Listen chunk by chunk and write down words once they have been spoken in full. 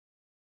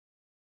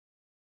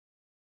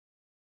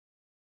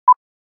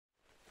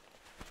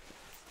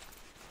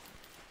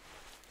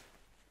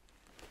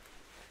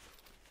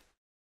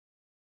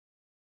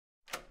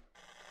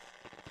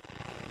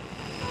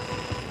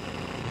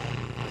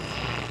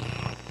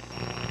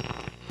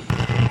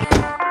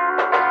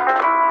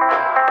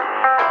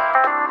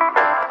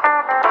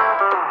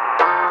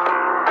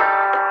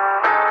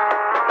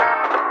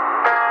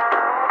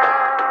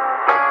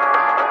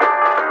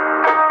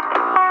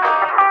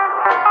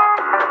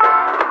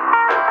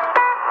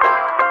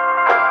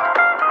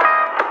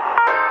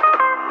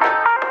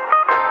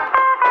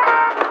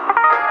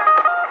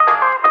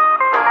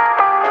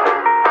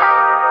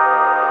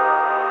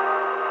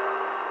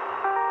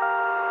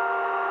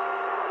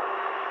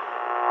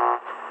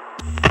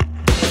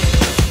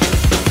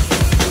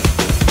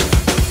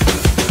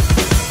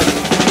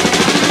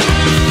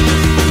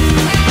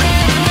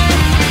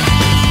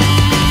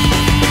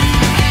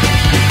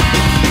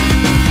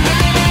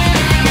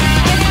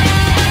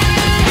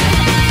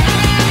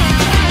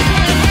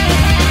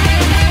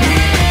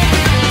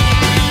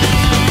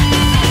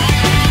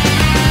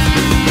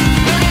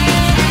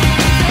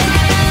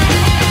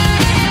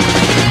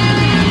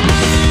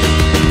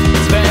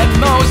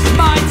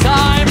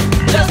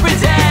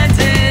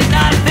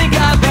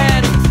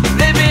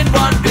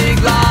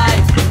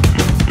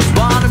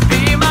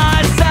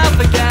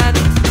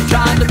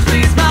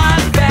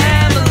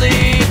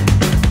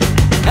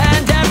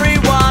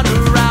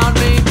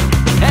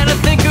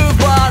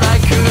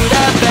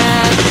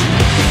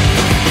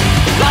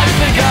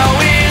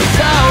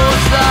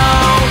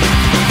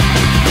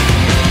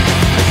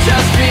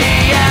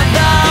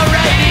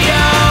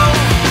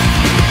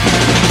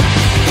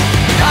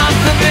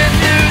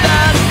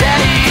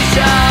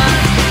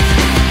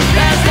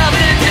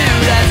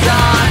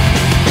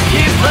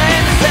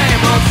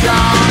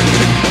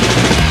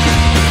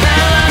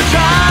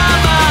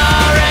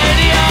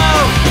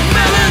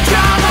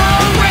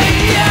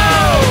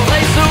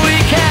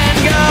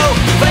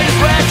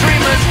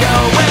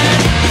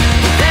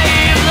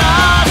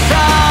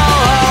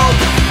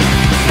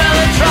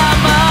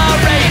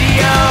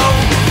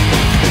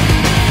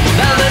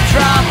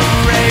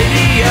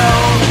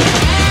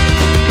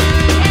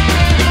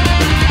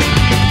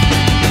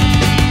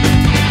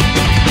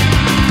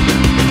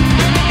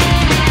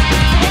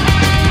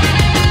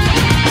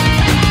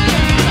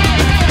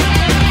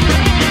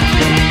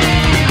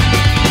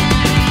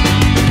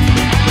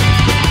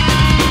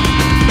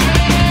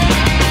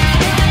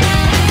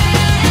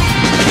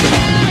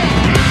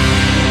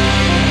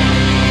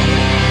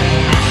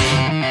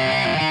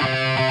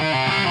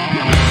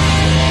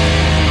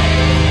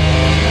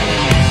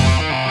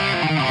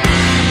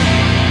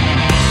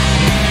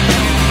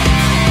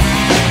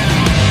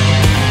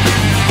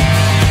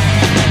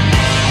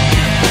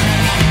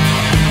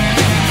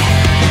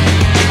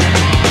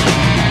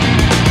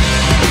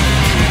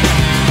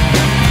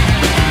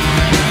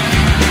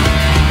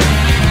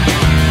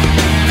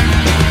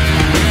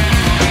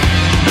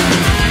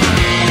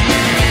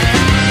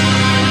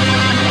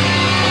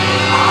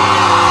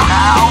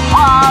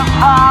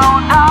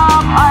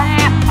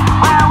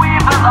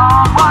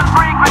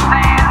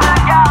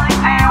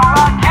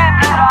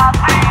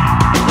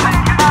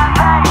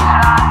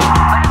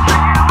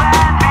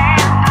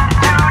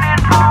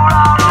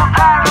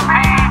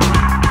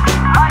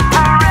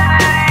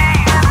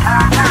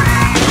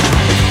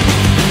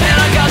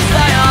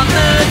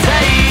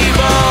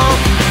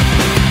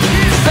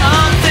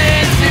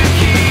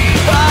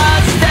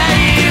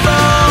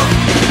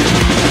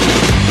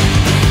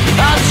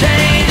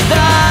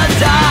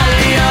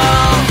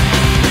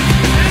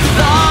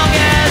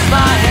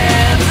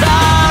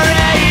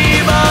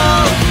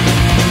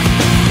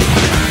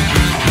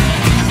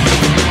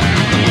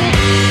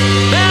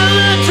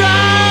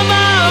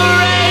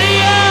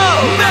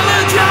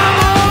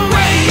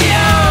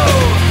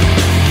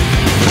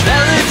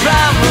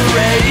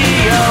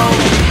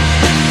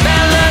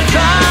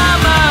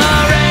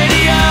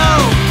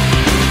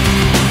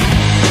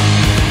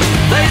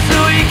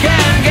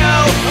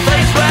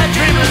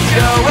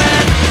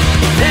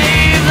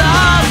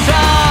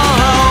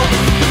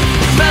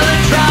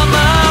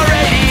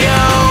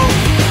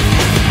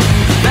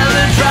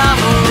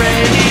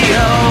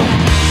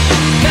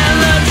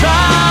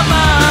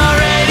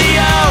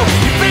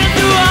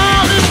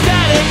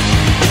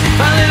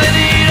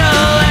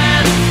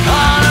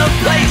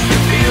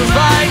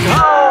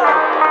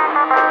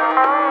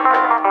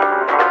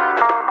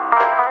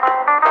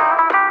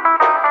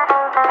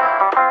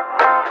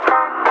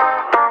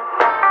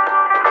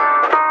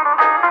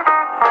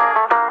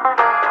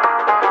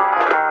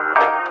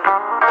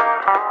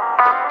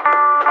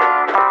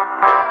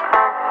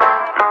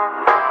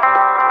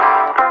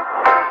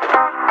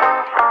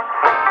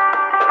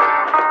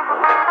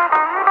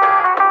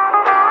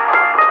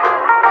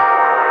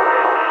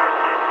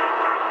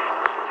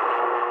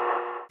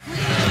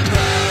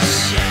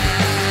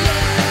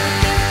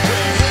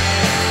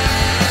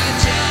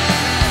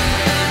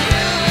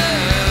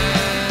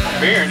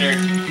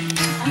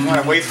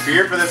waste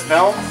beer for this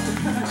film?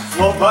 It's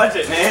low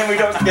budget, man. We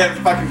don't get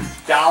fucking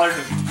dollars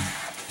of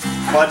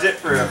budget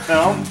for a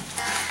film.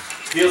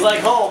 Feels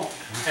like home.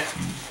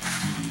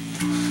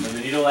 When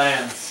the needle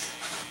lands.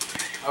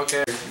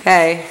 Okay.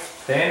 Okay.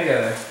 Stand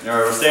together.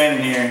 Alright, we're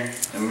standing here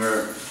and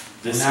we're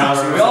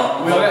discussing. We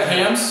all got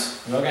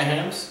hams. We all got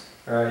hams.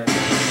 Alright.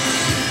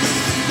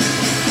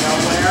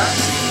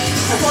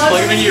 Plug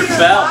them into your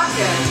belt.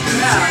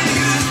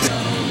 Yeah.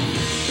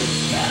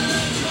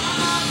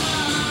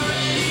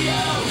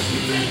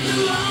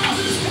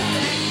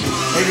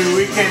 Maybe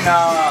we can,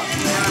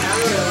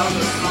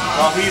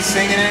 while he's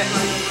singing it.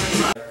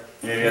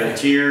 Yeah, you gotta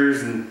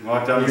cheers and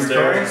walk down the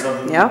stairs or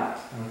something. Yep.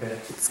 Okay.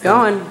 It's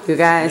going, you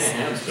guys.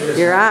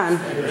 You're on.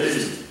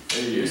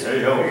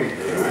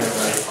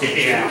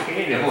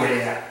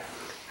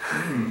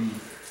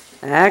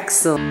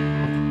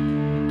 Excellent.